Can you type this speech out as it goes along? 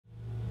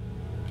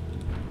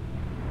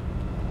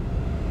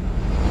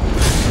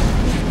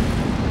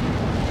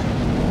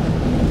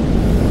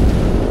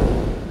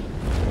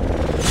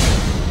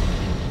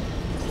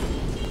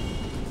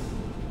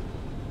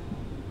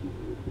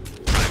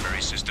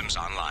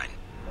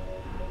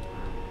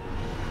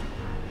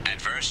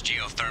Adverse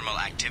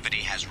geothermal activity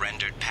has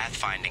rendered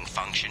pathfinding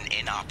function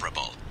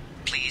inoperable.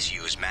 Please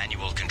use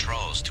manual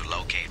controls to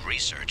locate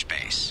research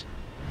base.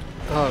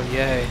 Oh,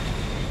 yay.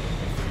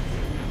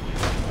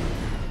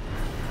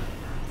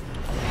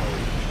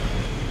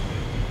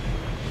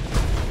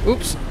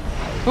 Oops.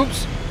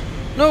 Oops.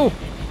 No!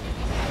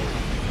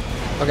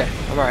 Okay,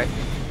 I'm alright.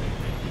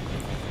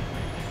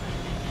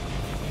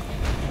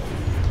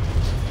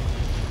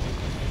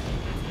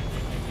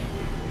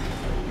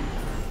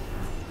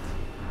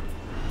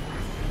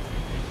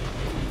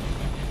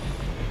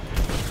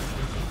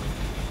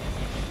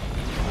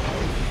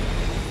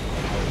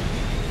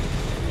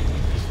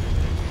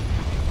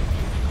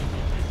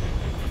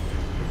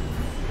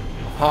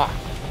 Aha.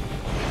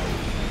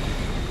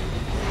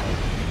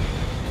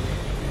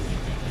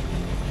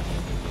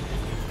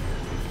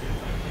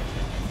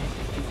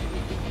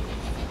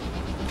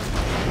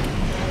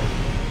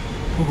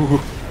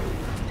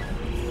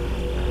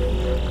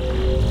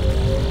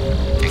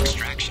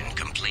 Extraction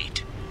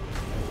complete.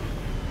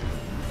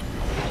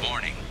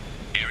 Warning.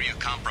 Area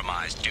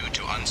compromised due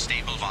to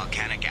unstable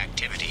volcanic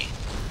activity.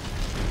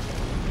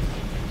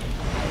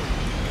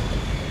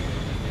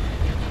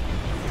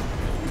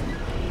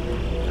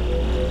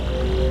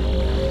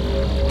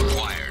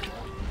 Acquired.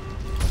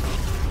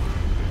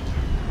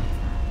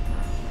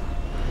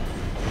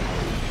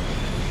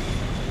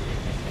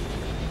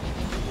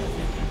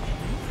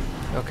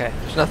 Okay,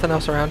 there's nothing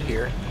else around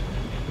here.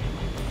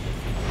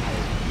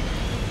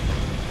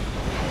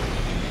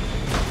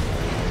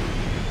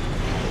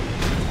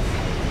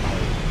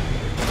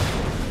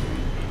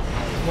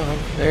 Come on,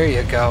 there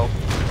you go.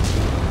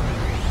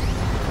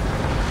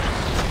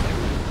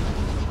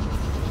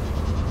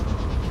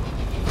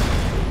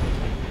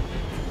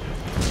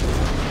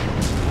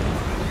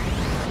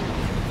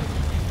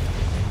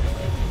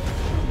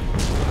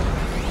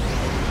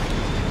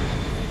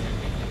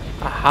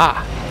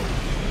 Aha!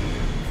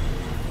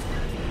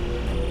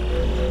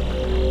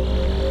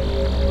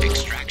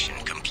 Extraction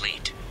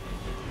complete.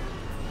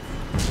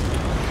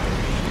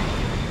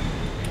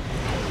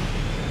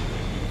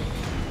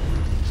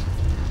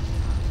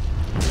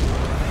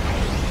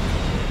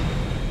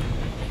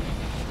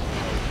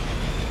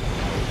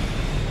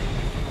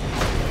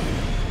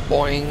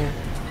 Boing.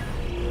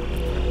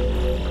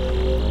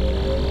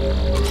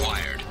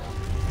 Acquired.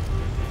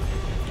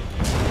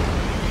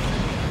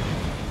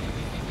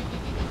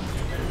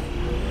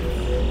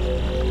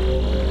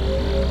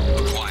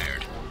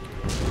 Acquired.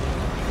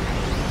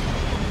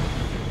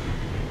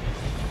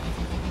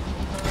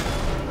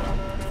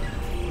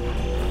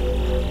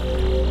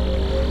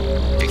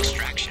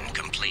 Extraction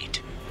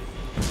complete.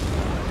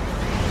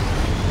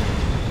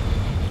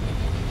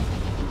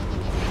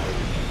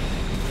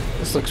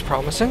 This looks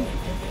promising.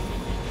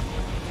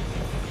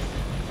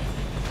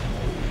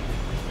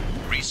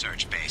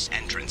 Research base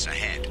entrance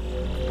ahead.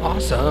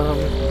 Awesome.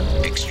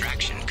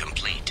 Extraction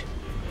complete.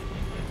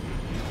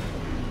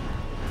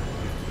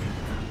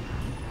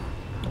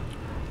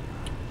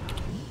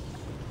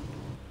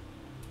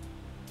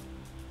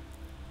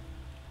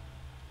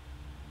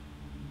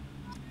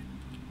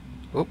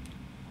 Oop.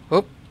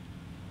 Oop.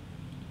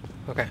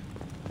 Okay.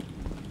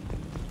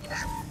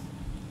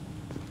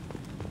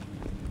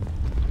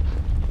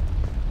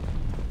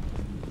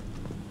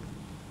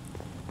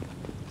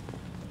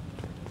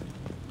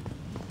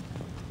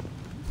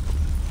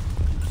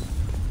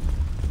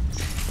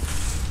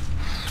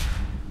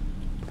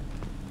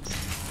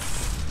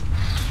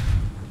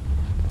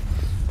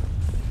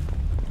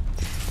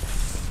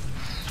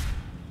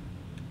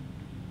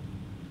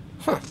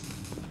 Huh.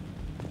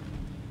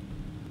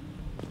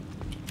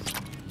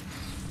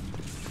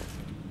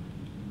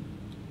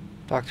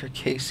 Dr.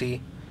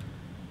 Casey.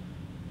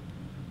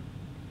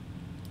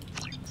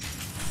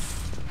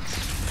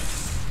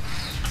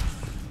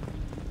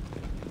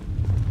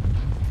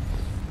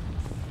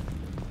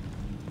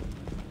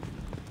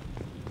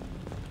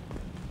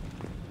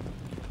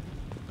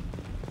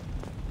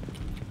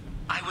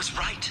 I was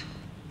right.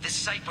 This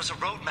site was a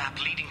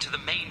roadmap leading to the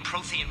main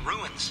Prothean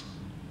ruins.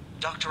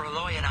 Dr.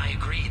 Aloy and I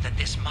agree that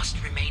this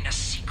must remain a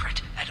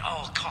secret at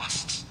all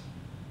costs.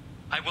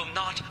 I will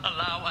not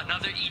allow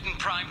another Eden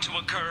Prime to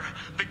occur.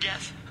 The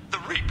Geth, the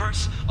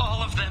Reapers,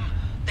 all of them,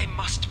 they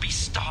must be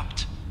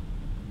stopped.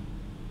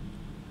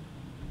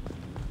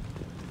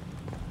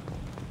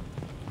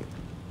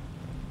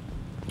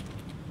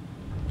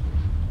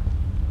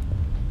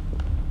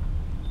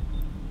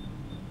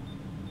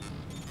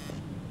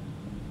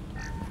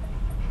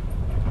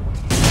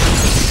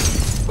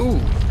 Ooh.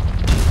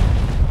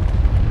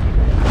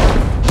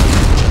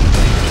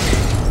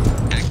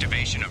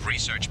 Activation of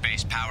research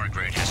base power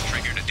grid has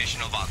triggered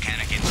additional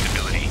volcanic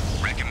instability.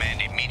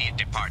 Recommend immediate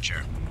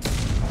departure.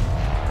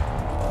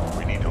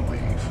 We need to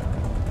leave.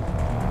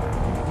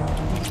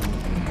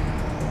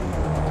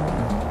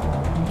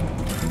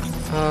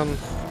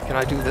 Can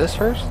I do this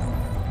first?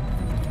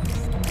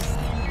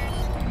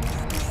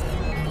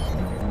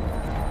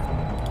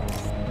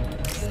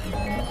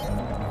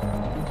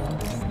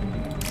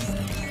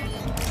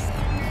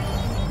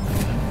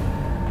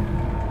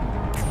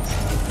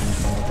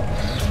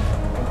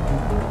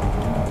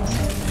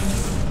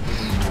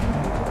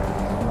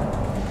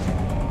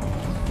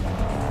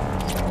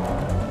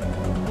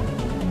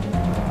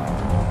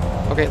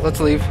 Okay,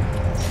 let's leave.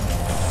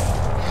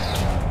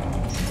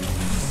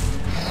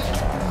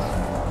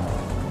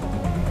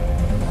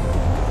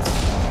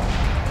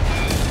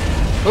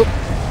 Oh,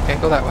 can't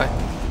go that way.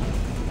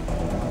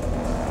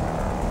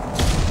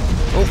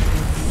 Oh.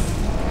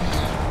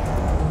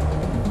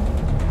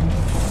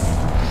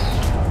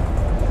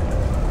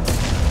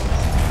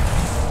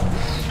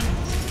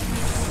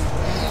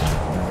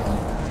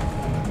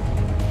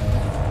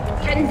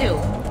 Can do.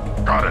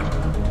 Got it.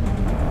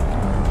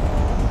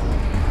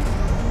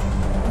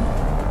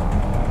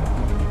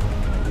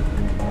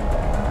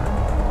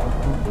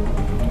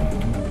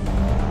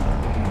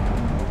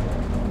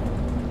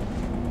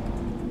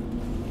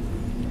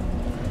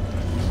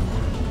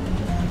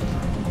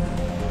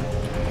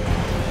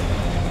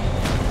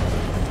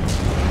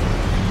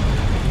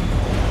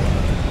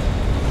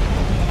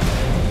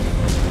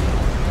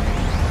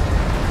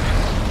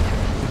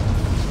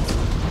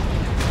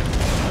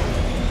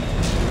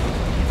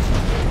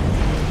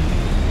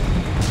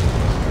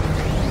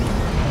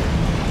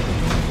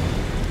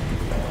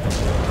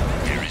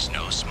 There is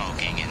no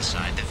smoking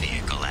inside the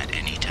vehicle at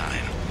any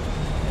time.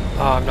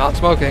 I'm not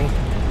smoking.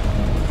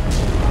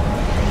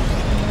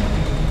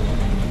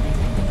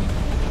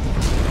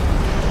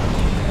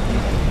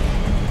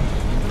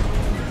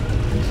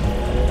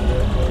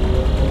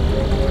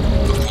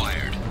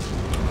 Acquired.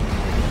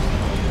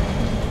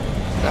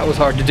 That was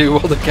hard to do while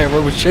the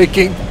camera was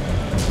shaking.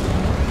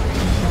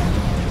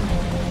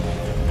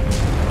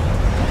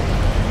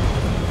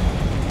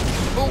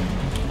 Oh,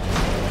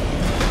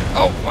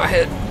 oh, my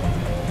head.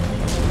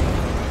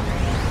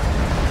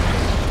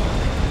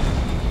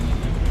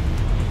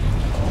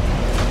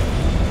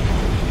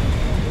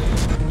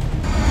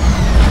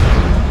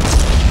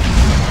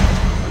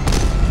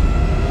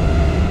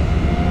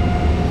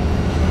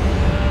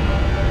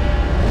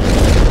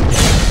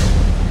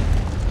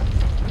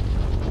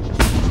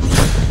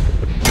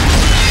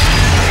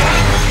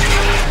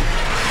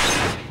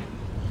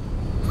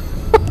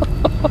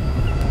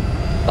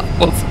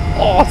 Was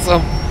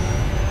awesome.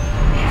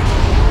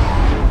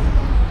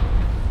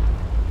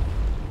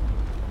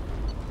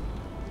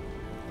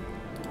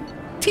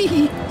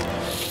 Tee.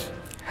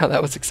 How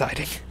that was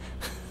exciting.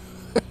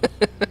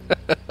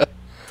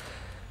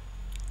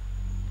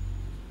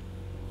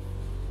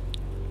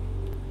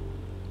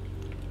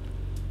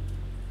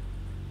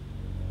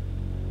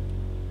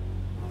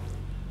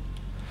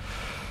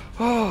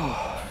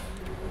 Oh.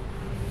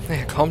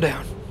 Yeah, calm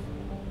down.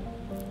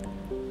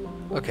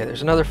 Okay,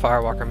 there's another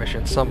Firewalker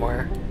mission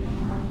somewhere.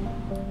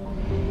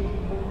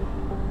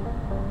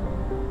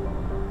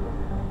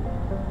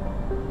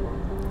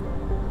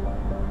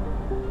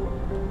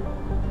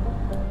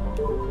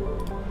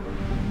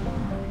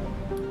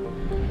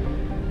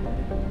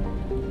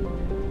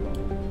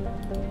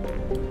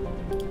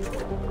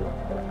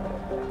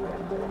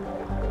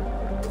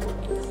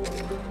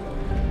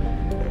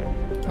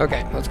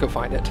 Okay, let's go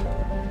find it.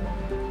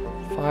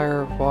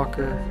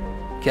 Firewalker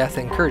Geth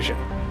Incursion.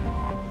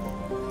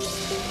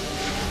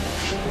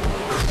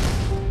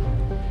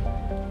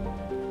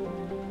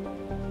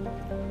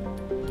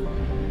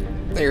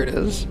 There it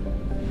is.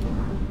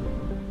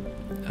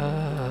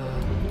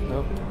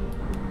 Nope.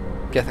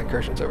 Geth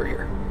Incursion's over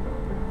here.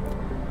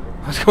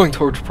 I was going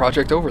towards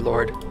Project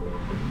Overlord,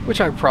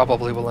 which I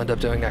probably will end up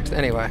doing next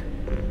anyway.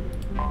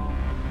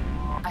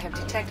 I have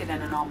detected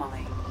an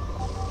anomaly.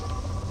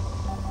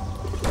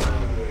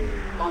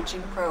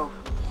 Launching probe.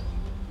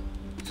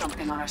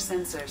 Something on our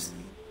sensors.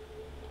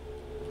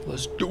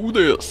 Let's do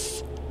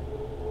this!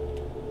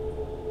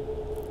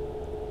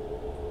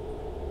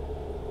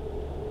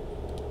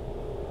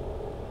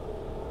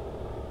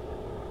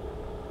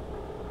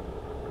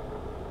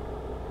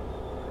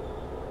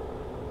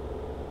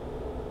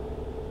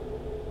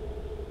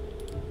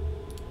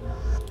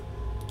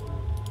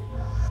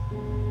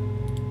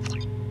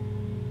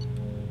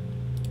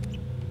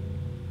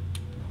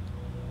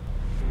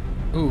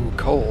 Ooh,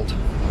 cold.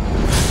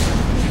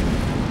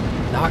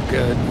 Not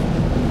good.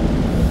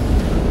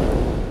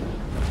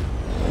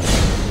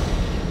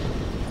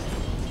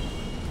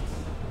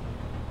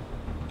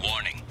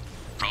 Warning.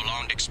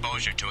 Prolonged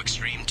exposure to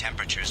extreme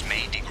temperatures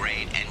may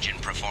degrade engine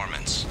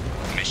performance.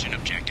 Mission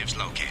objectives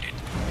located.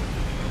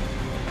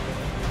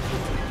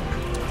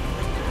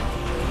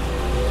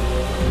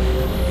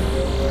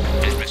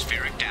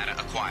 Atmospheric data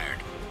acquired.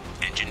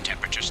 Engine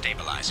temperature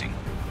stabilizing.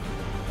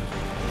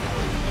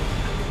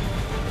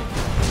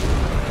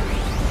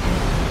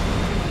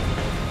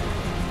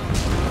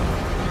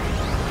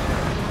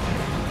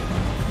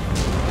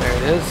 There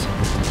it is.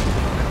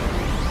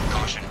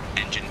 Caution.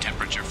 Engine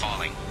temperature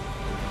falling.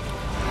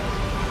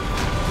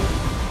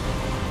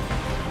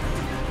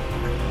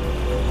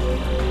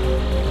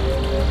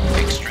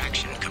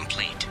 Extraction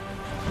complete.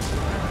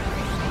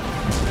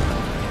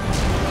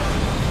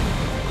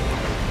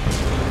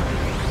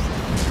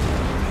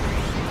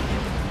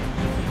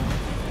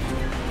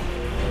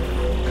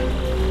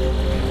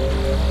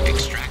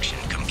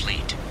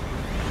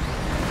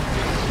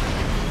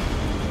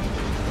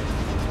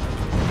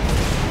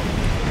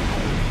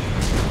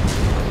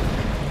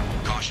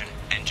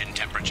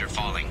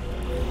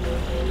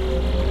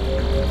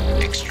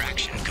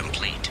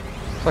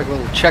 It's like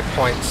little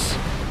checkpoints.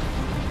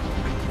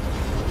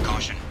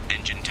 Caution,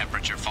 engine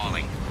temperature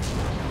falling.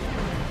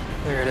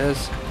 There it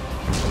is.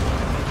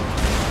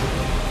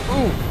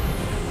 Ooh!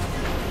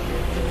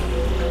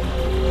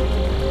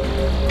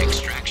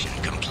 Extraction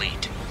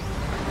complete.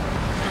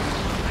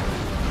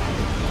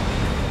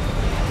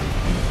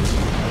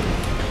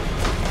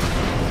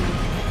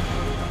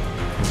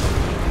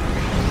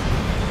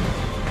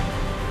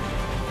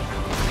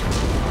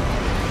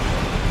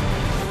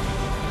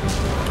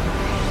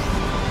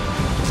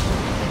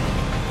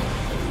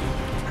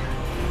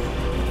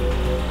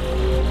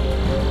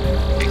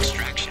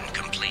 Extraction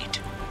complete.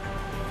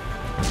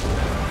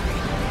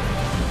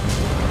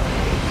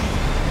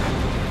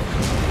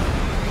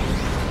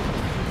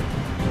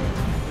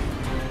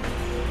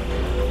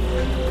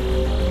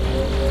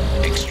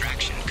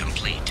 Extraction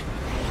complete.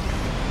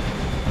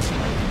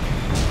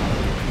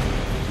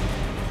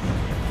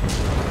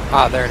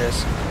 Ah, there it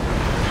is.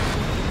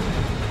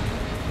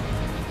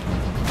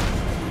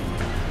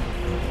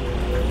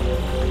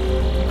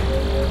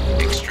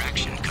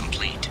 Extraction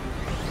complete.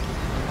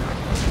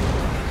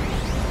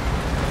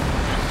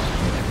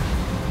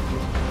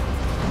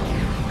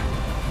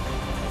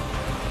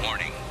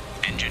 Warning,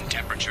 engine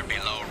temperature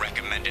below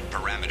recommended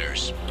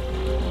parameters.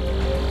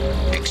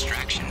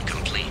 Extraction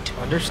complete.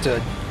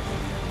 Understood.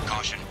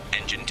 Caution,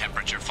 engine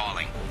temperature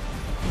falling.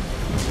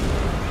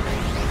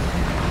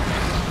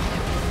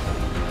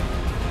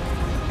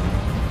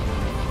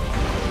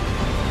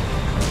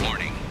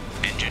 Warning,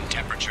 engine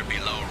temperature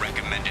below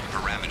recommended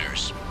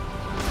parameters.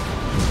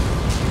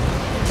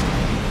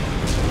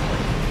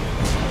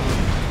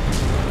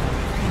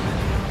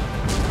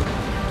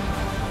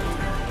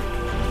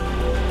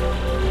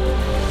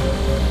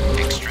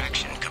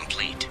 Extraction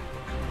complete.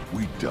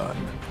 We done.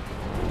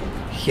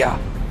 Yeah.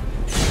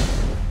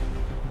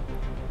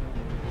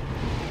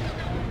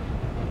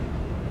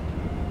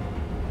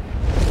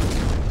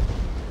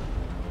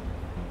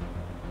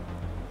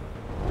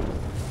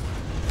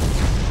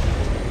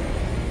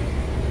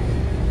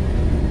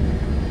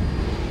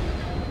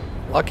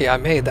 Lucky I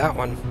made that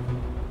one.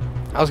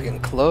 I was getting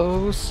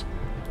close.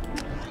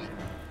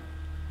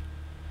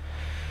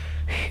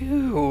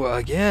 Phew,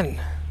 again.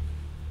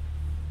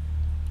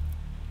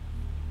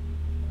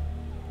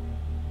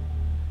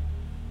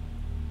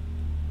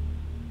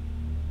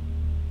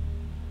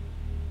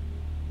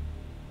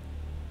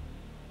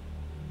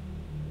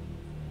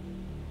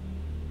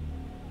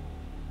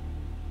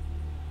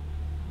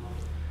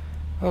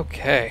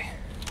 Okay.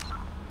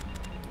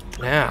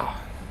 Now.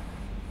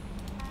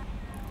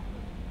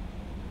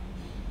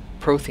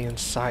 Prothean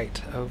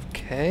site.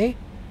 Okay.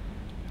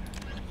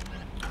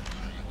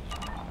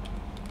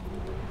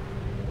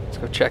 Let's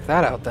go check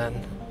that out then.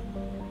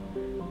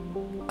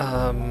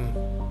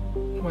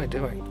 What am I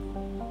doing?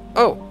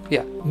 Oh,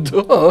 yeah.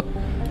 Duh.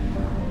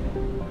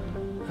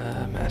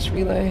 Mass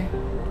relay.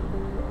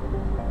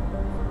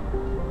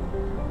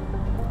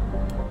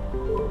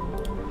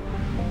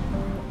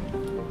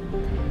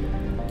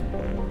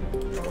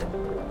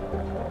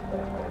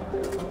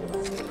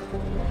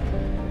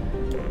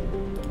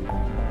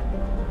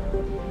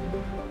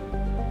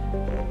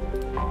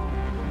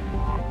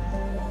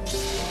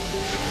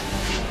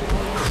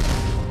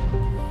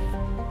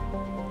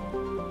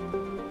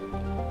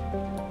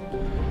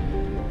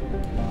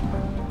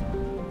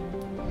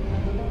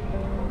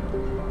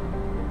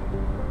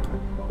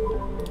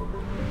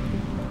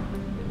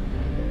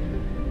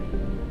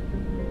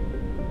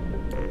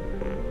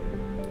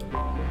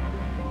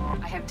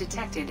 I have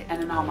detected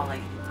an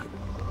anomaly.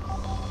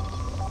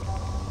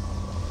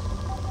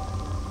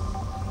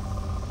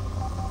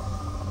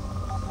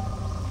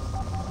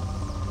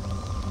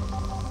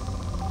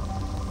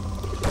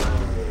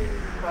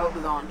 Probe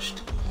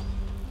launched.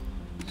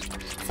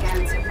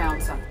 Scans have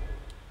found something.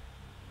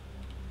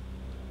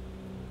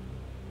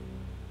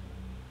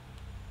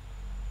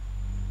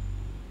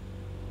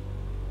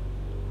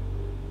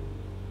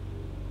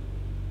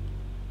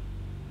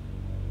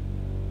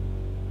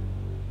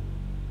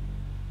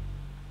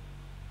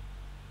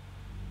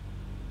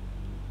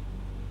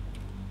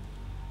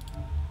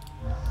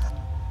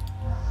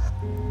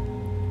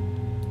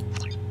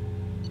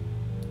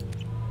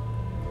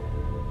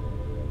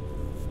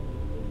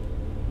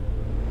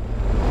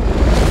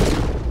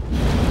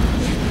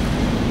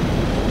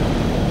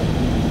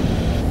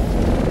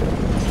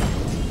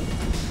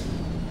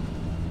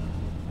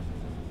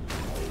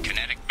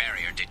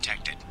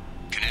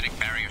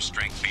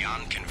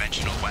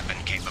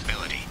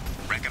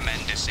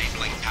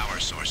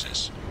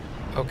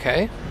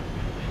 Okay.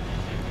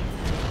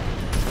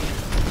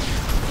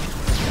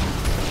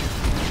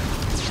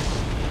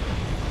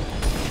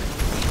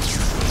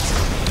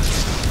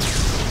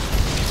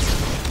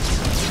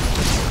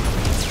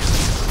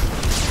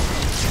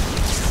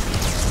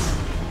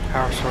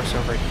 Power source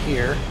over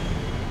here.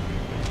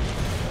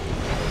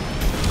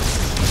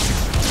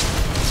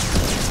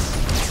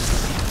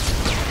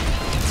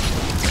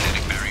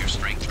 Kinetic barrier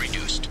strength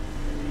reduced.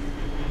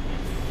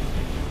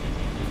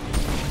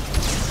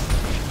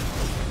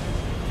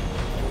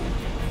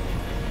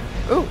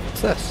 Ooh,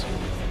 what's this?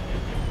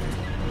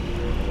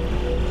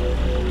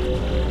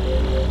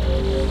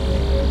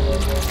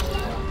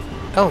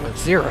 Element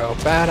 0,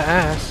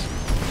 badass.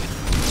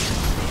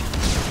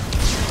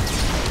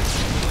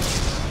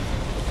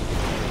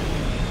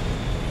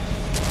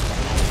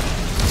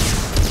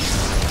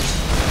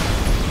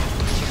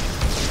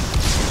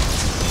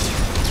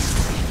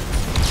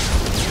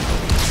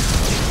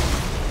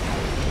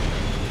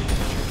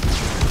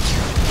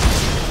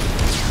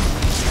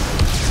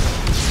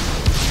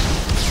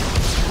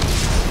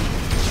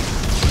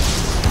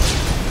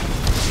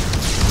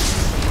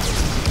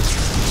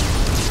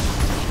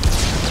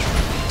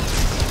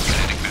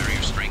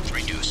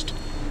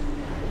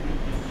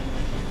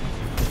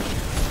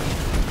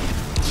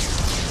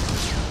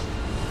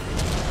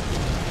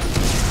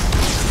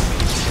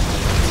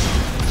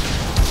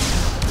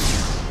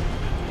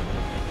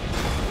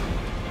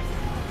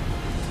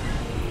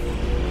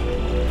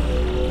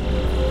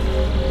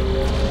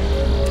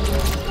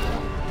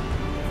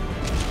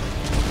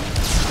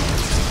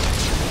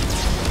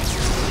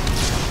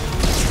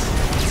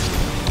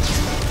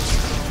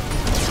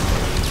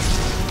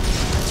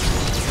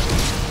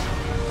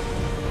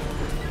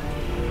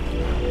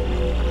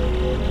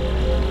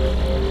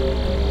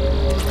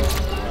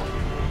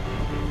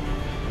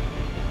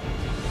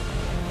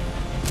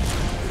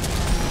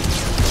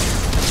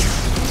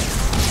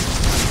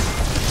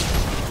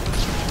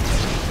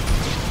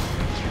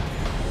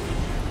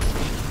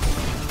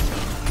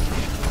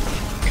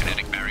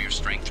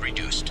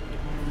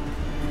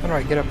 How do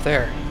I get up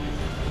there?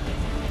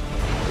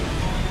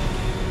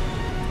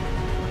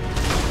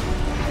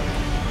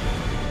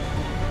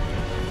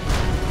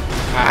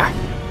 Ah!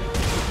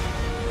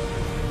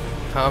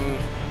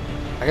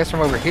 I guess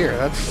from over here.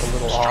 That's a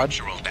little odd.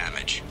 Structural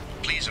damage.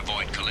 Please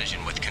avoid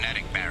collision with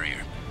kinetic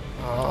barrier.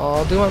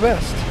 I'll do my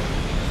best.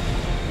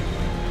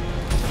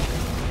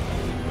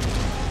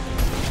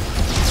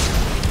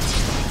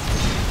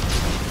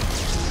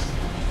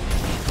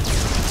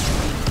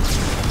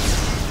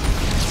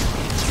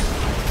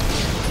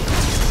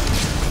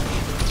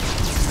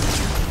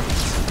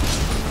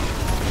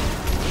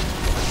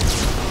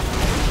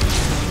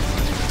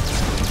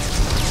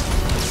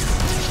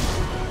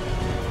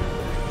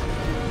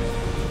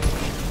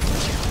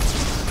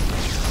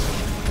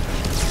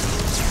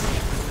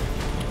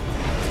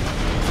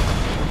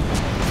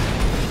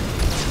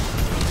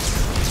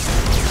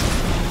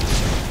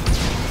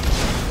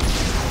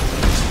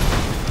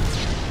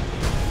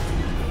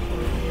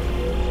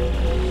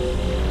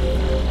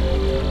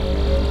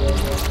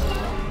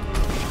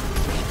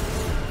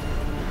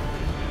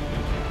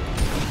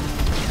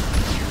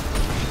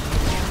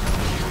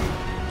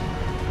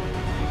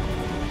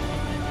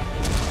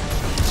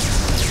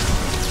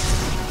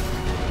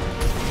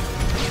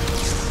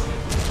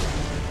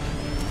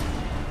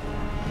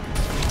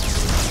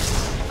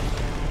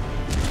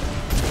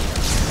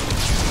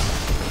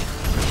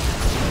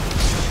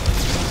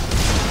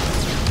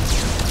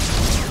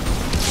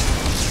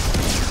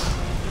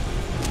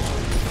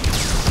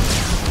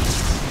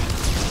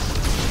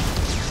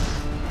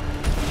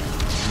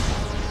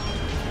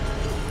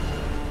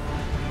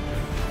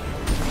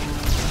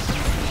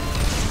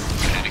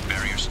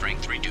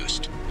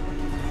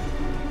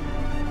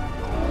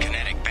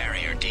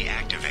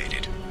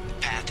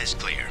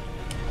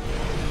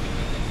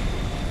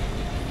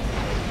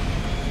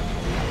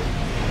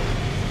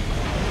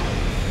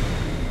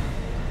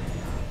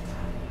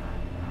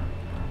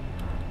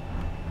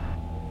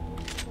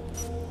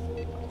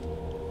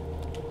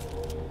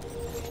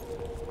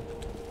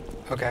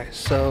 Okay,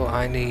 so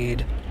I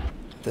need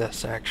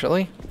this,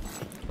 actually.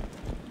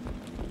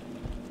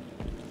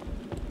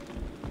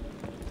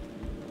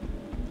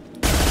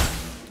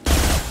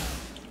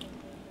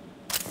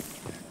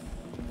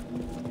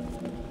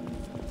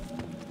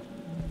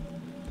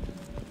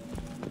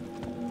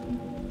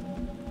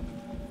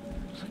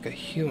 Looks like a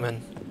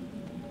human.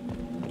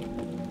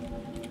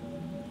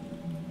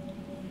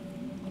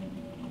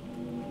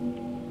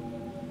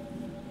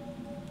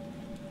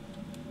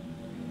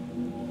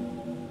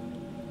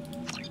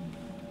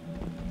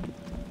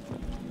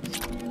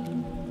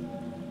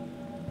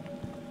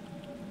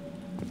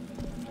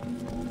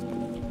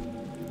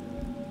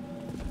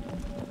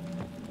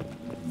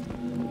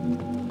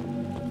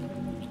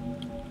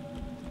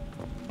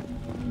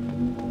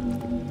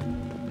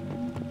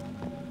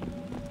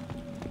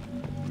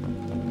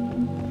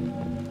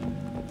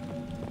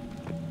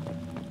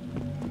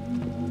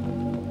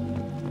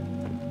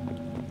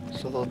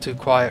 It's a little too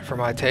quiet for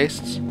my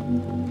tastes.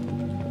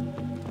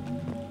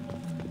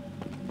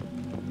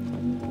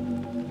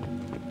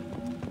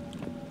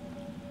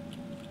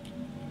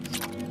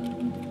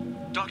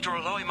 Dr.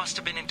 Aloy must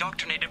have been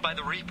indoctrinated by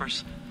the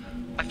Reapers.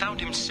 I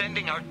found him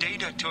sending our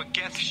data to a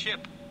Geth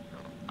ship.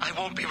 I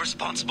won't be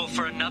responsible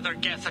for another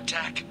Geth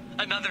attack.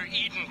 Another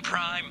Eden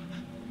Prime.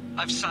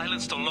 I've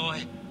silenced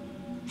Aloy.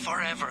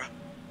 Forever.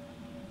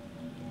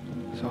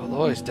 So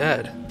Aloy's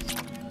dead.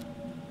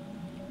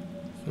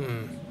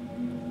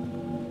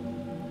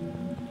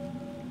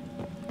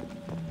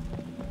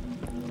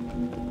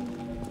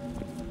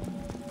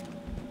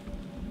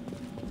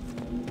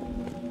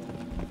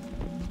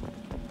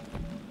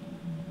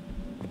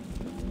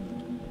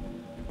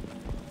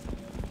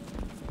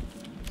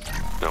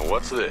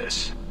 What's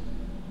this?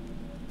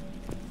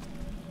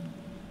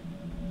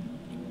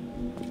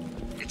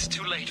 It's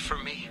too late for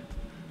me.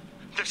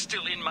 They're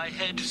still in my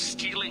head,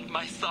 stealing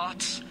my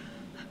thoughts.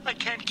 I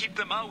can't keep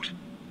them out.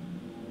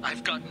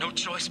 I've got no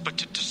choice but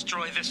to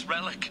destroy this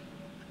relic.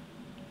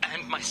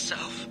 And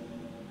myself.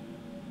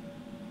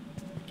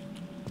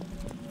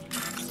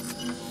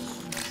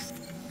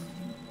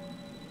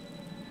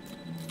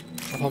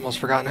 I've almost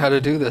forgotten how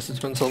to do this. It's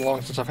been so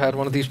long since I've had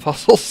one of these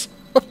puzzles.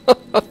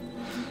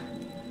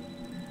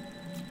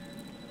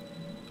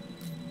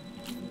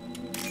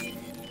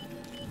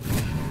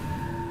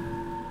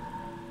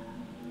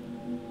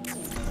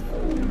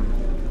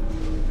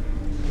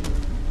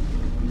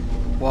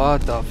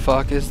 What the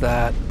fuck is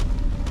that?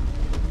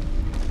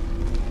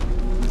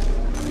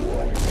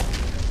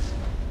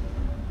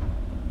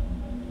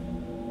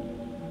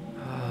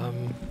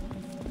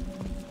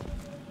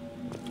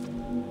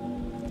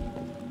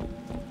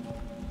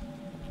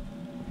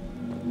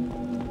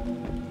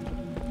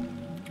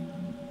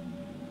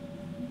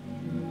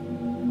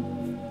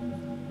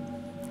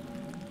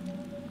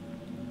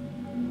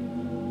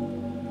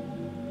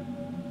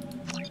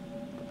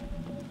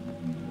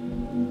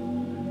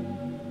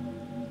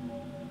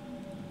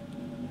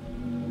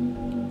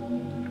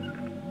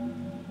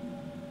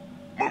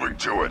 Moving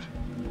to it.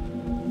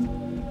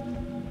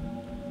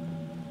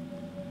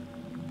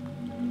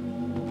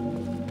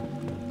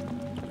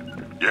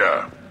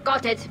 Yeah.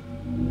 Got it.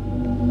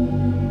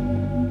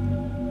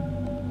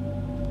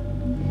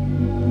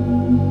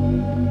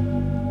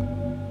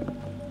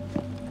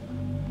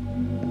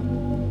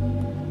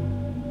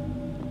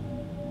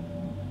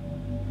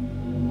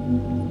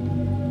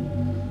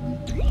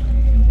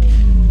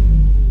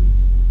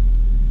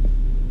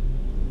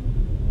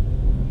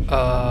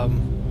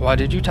 Why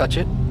did you touch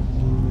it?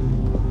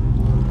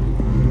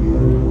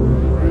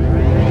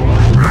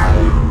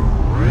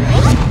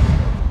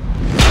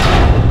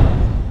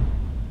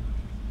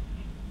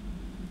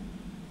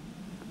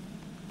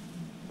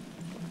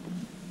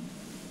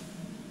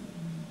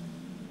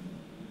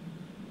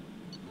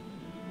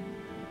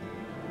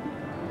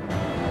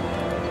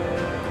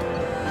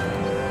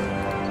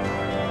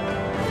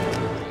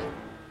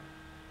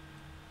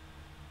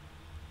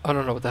 I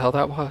don't know what the hell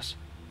that was.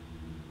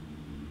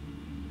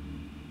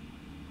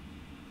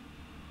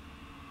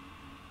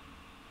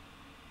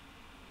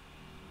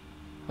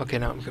 Okay,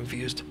 now I'm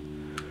confused.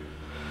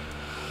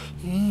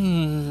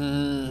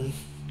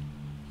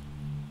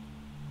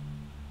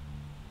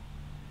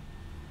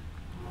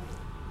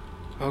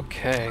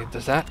 Okay,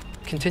 does that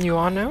continue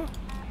on now?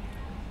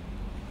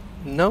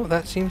 No,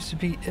 that seems to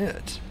be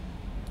it.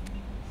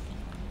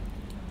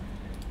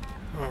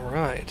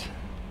 Alright.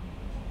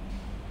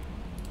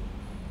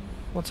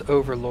 What's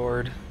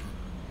Overlord?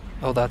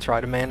 Oh, that's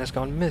right, a man has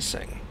gone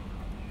missing.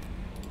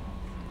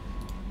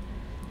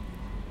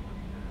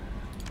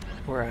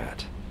 We're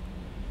at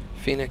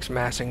Phoenix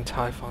Massing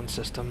Typhon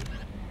System.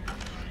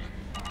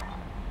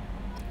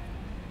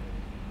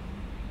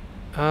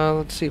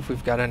 Let's see if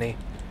we've got any.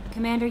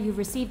 Commander, you've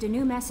received a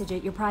new message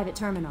at your private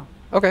terminal.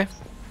 Okay,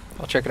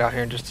 I'll check it out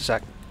here in just a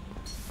sec.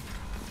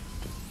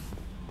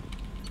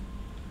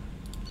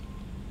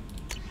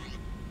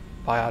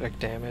 Biotic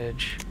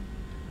damage.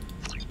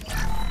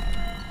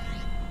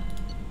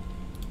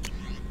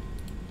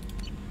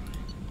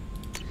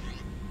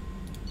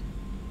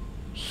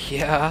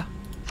 Yeah.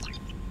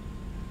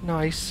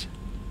 Nice.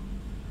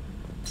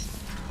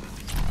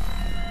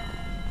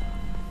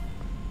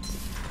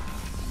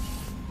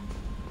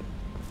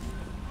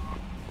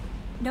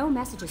 No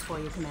messages for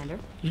you, Commander.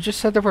 You just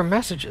said there were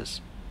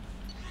messages.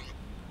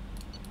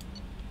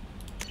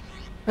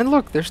 And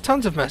look, there's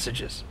tons of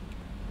messages.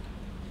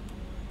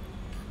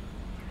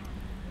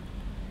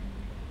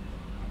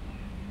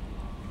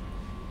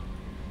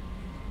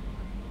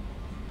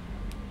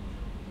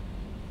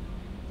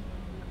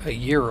 A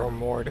year or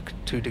more to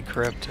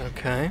decrypt,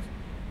 okay.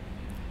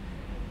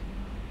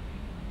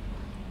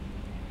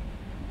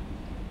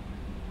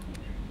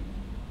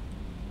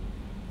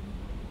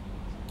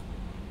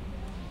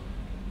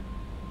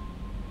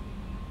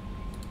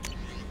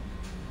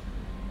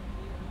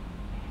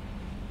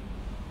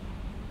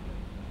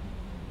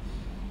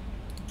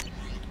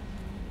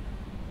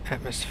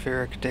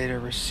 Atmospheric data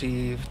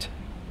received.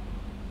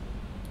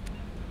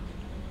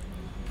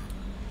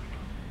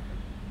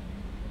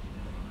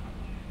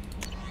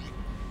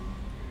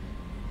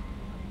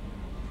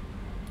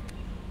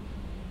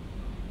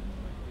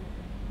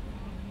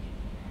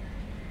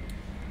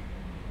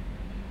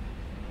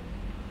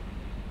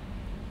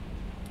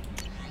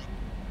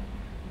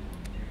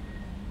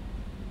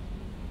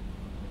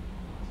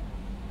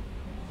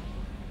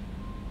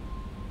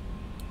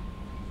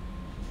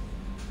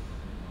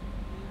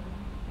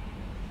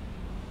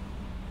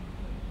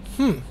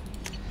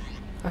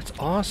 That's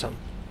awesome.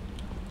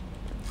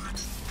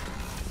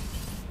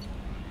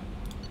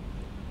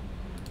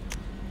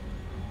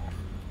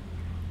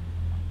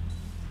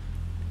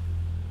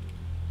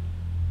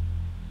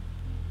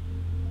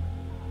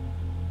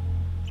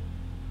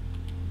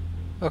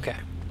 Okay.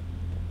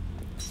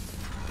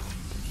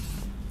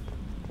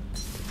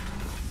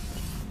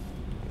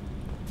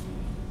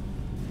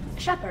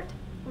 Shepard,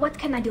 what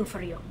can I do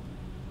for you?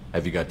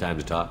 Have you got time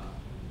to talk?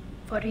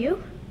 For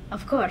you?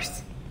 Of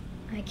course.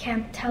 I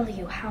can't tell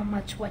you how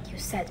much what you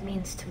said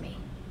means to me.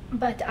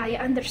 But I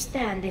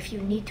understand if you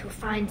need to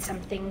find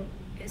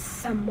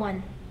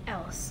someone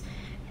else.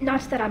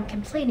 Not that I'm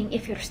complaining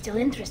if you're still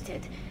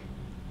interested.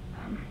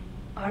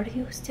 Are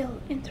you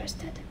still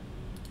interested?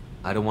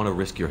 I don't want to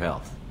risk your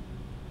health,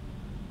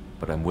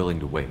 but I'm willing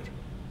to wait.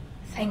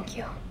 Thank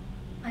you.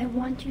 I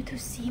want you to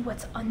see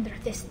what's under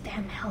this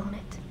damn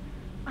helmet.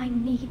 I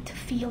need to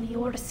feel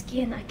your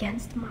skin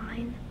against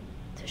mine.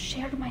 To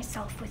share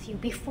myself with you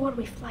before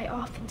we fly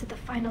off into the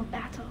final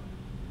battle.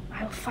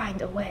 I'll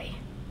find a way.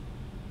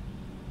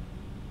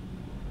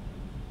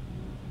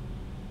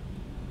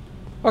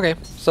 Okay,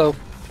 so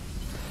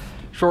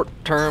short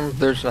term,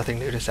 there's nothing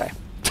new to say.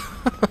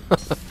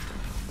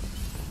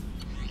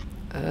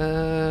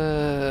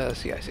 I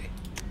see.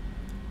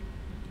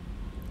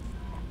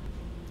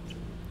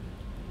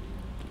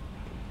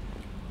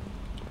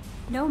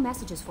 No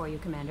messages for you,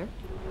 Commander.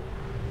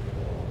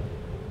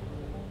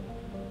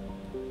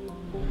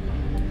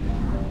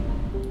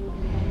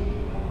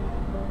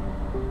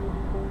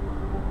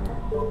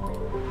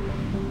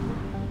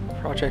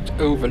 Project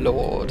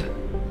Overlord.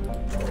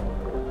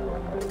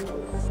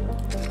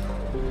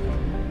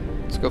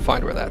 Let's go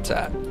find where that's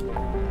at.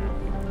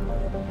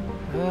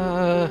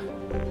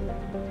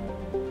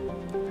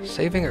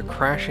 Saving a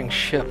crashing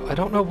ship. I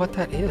don't know what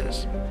that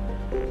is.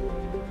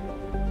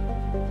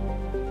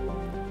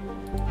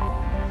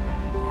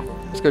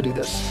 Let's go do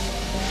this.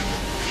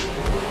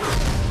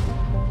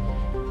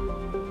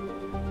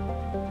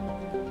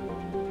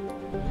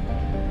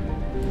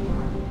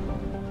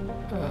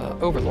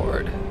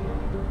 Overlord.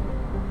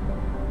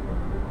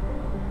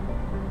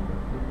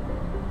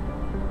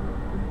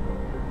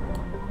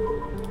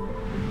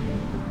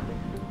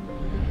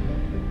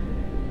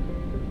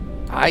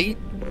 I...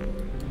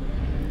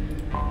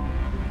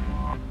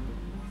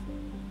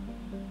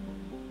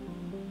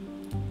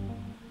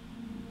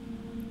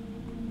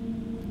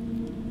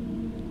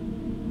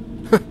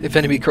 If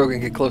enemy Krogan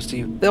get close to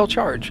you, they'll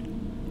charge.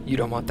 You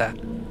don't want that.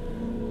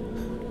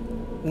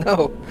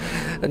 No.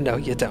 No,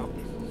 you don't.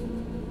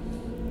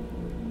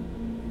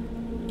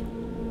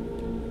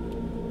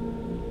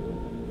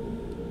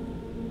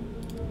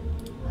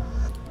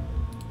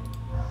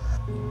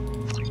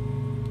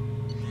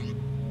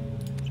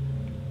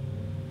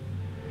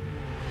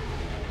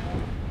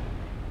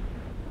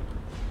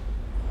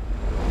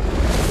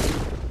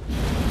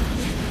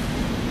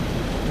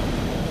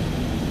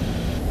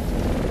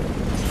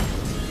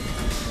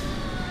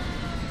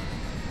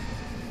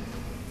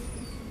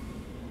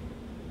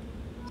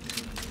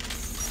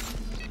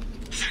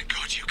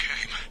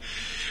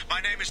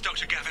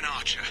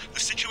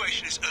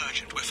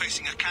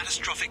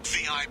 catastrophic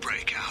VI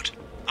breakout.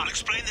 I'll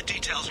explain the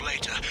details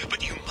later,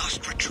 but you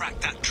must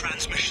retract that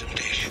transmission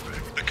dish.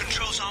 The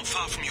controls aren't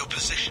far from your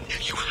position.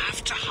 You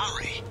have to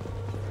hurry.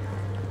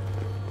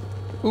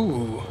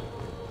 Ooh.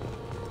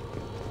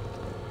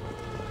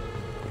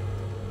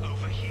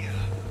 Over here,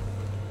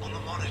 on the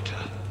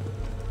monitor.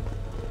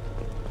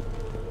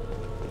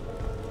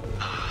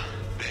 Ah,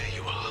 there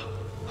you are.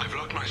 I've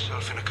locked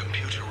myself in a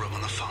computer room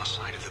on the far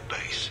side of the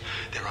base.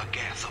 There are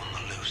Geth on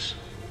the loose.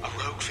 A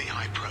rogue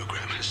VI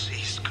program has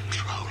seized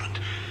control, and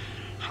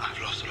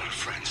I've lost a lot of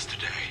friends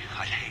today.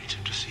 I'd hate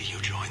to see you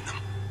join them.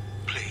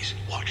 Please,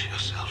 watch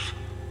yourself.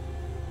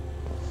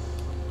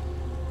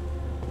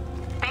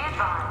 Be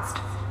advised,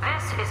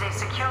 this is a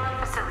secure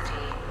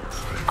facility.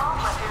 All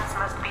weapons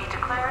must be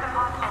declared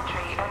upon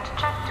entry and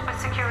checked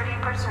with security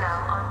personnel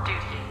on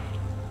duty.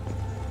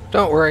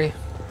 Don't worry,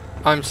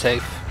 I'm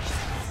safe.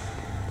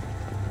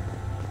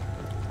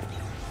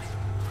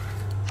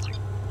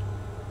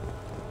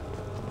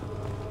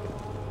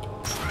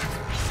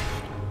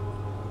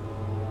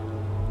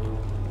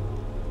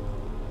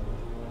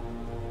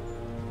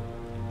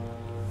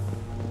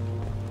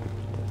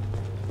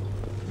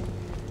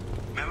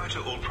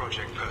 To all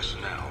project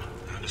personnel,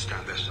 I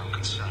understand there's some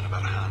concern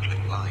about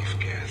handling live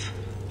Geth.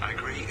 I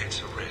agree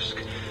it's a risk,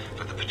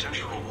 but the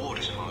potential reward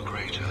is far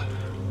greater.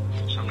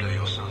 Someday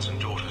your sons and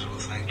daughters will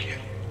thank you.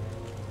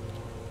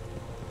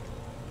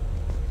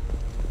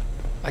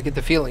 I get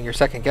the feeling you're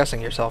second-guessing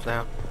yourself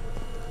now.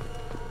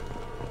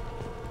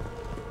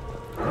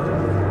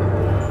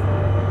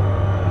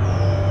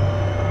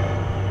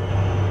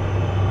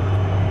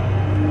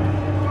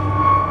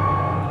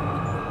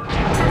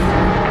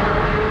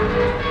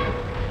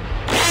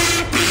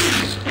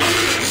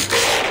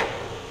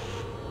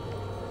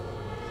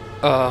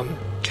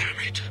 Damn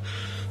it.